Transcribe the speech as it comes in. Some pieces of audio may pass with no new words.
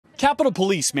Capitol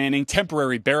Police manning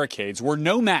temporary barricades were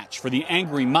no match for the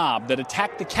angry mob that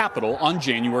attacked the Capitol on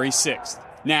January 6th.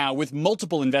 Now, with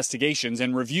multiple investigations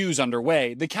and reviews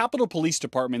underway, the Capitol Police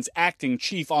Department's acting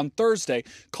chief on Thursday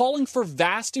calling for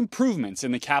vast improvements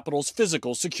in the Capitol's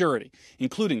physical security,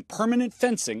 including permanent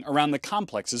fencing around the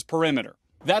complex's perimeter.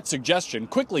 That suggestion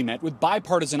quickly met with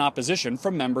bipartisan opposition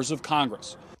from members of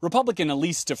Congress. Republican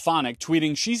Elise Stefanik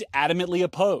tweeting she's adamantly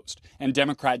opposed, and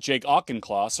Democrat Jake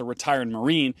Auchincloss, a retired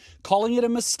Marine, calling it a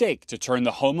mistake to turn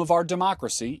the home of our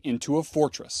democracy into a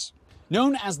fortress.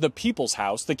 Known as the People's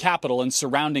House, the Capitol and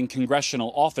surrounding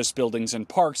congressional office buildings and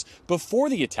parks before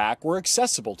the attack were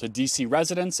accessible to D.C.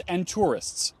 residents and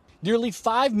tourists. Nearly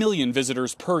 5 million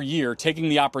visitors per year taking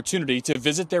the opportunity to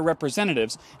visit their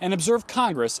representatives and observe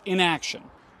Congress in action.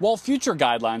 While future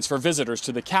guidelines for visitors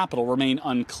to the Capitol remain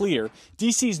unclear,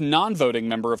 D.C.'s non-voting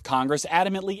member of Congress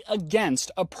adamantly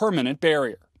against a permanent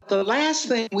barrier. The last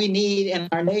thing we need in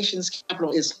our nation's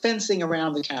capital is fencing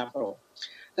around the Capitol.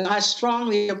 I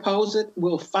strongly oppose it.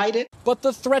 We'll fight it. But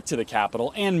the threat to the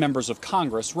Capitol and members of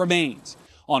Congress remains.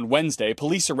 On Wednesday,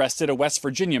 police arrested a West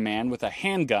Virginia man with a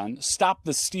handgun, stopped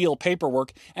the steal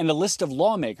paperwork, and a list of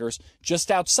lawmakers just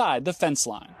outside the fence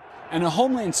line. And a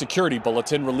Homeland Security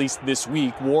bulletin released this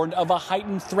week warned of a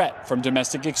heightened threat from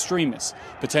domestic extremists,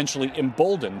 potentially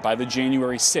emboldened by the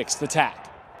January 6th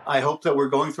attack. I hope that we're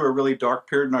going through a really dark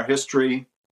period in our history,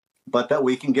 but that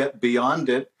we can get beyond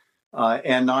it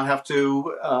and not have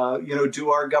to, do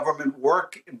our government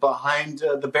work behind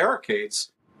the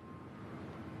barricades.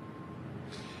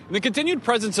 The continued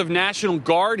presence of National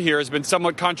Guard here has been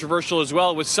somewhat controversial as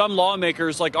well, with some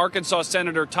lawmakers like Arkansas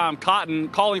Senator Tom Cotton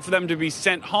calling for them to be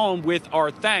sent home with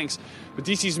our thanks. But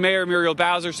D.C.'s Mayor Muriel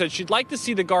Bowser said she'd like to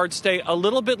see the Guard stay a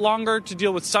little bit longer to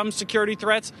deal with some security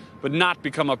threats, but not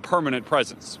become a permanent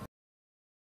presence.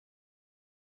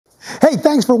 Hey,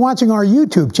 thanks for watching our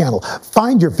YouTube channel.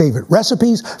 Find your favorite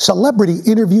recipes, celebrity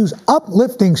interviews,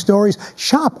 uplifting stories,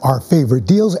 shop our favorite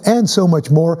deals, and so much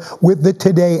more with the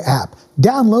Today app.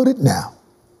 Download it now.